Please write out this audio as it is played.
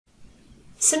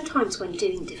Sometimes when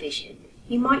doing division,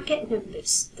 you might get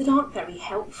numbers that aren't very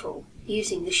helpful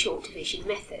using the short division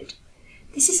method.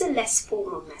 This is a less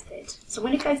formal method, so I'm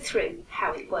going to go through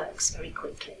how it works very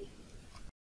quickly.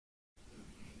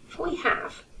 If we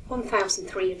have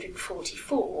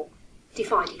 1344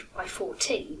 divided by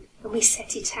 14 and we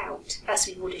set it out as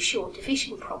we would a short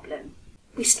division problem,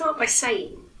 we start by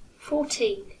saying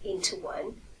 14 into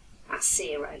 1, that's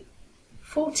 0.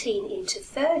 14 into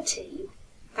 13,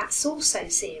 that's also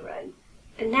 0.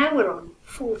 And now we're on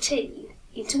 14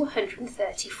 into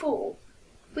 134,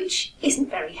 which isn't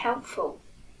very helpful.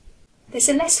 There's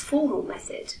a less formal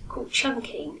method called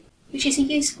chunking, which is a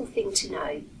useful thing to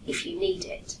know if you need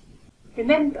it.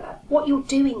 Remember, what you're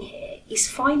doing here is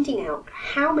finding out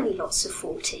how many lots of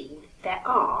 14 there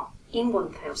are in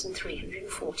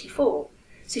 1344.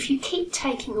 So if you keep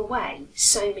taking away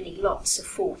so many lots of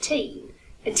 14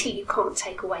 until you can't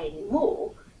take away any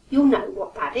more, you'll know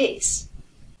what that is.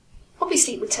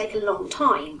 Obviously, it would take a long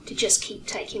time to just keep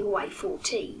taking away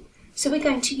 14, so we're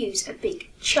going to use a big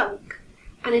chunk,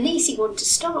 and an easy one to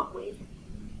start with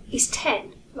is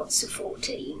 10 lots of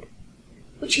 14,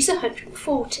 which is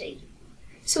 140.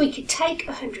 So we could take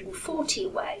 140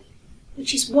 away,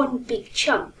 which is one big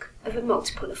chunk of a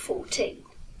multiple of 14.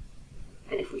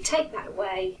 And if we take that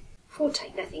away, 4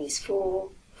 take nothing is 4,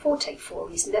 4 take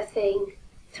 4 is nothing,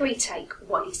 3 take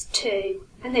 1 is 2,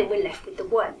 and then we're left with the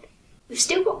 1. We've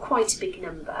still got quite a big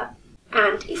number,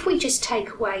 and if we just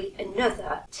take away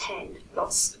another 10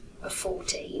 lots of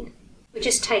 14, we're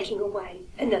just taking away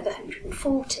another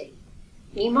 140.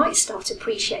 You might start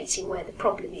appreciating where the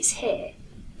problem is here.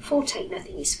 4 take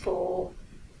nothing is 4,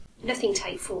 nothing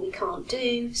take 4 we can't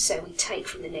do, so we take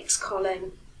from the next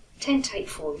column, 10 take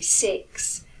 4 is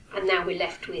 6, and now we're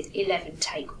left with 11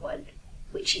 take 1,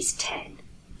 which is 10.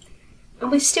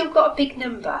 And we've still got a big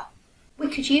number. We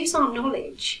could use our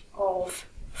knowledge of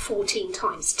 14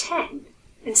 times 10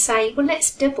 and say, well,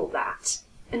 let's double that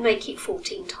and make it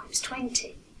 14 times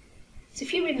 20. So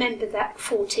if you remember that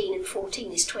 14 and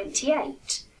 14 is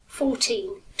 28,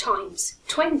 14 times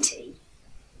 20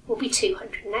 will be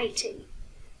 280.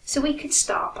 So we could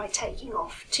start by taking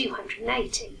off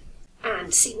 280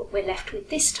 and see what we're left with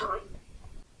this time.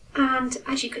 And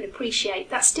as you can appreciate,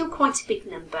 that's still quite a big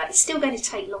number. It's still going to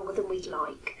take longer than we'd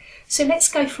like. So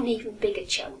let's go for an even bigger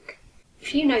chunk.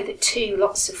 If you know that 2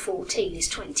 lots of 14 is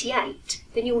 28,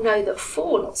 then you'll know that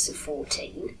 4 lots of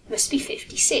 14 must be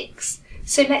 56.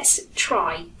 So let's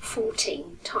try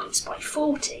 14 times by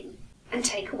 40 and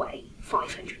take away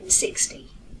 560.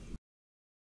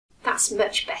 That's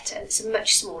much better. It's a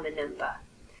much smaller number.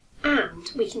 And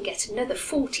we can get another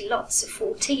 40 lots of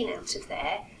 14 out of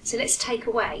there. So let's take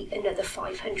away another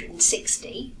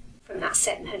 560 from that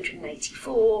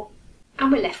 784,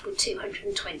 and we're left with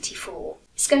 224.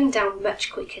 It's going down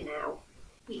much quicker now.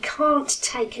 We can't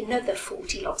take another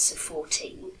 40 lots of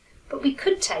 14, but we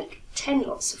could take 10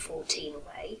 lots of 14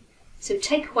 away. So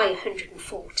take away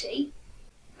 140,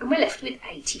 and we're left with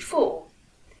 84.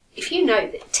 If you know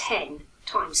that 10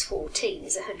 times 14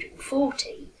 is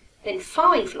 140, then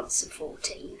 5 lots of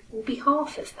 14 will be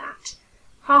half of that.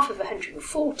 Half of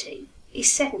 140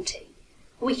 is 70.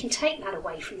 We can take that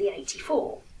away from the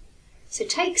 84. So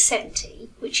take 70,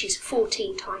 which is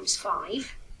 14 times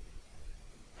 5,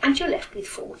 and you're left with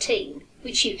 14,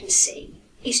 which you can see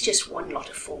is just one lot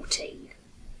of 14.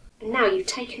 And now you've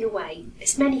taken away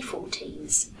as many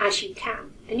 14s as you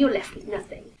can, and you're left with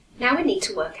nothing. Now we need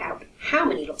to work out how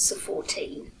many lots of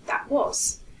 14 that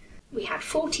was. We had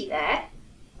 40 there,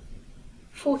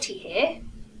 40 here,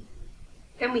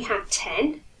 then we had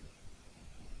 10,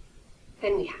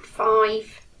 then we had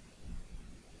 5,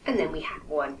 and then we had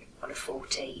 1 lot of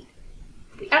 14.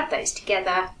 If we add those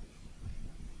together,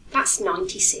 that's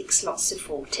 96 lots of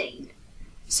 14.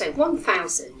 So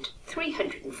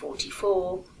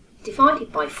 1344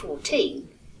 divided by 14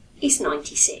 is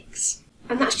 96.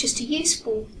 And that's just a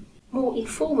useful, more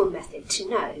informal method to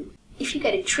know if you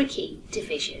get a tricky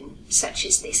division such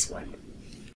as this one.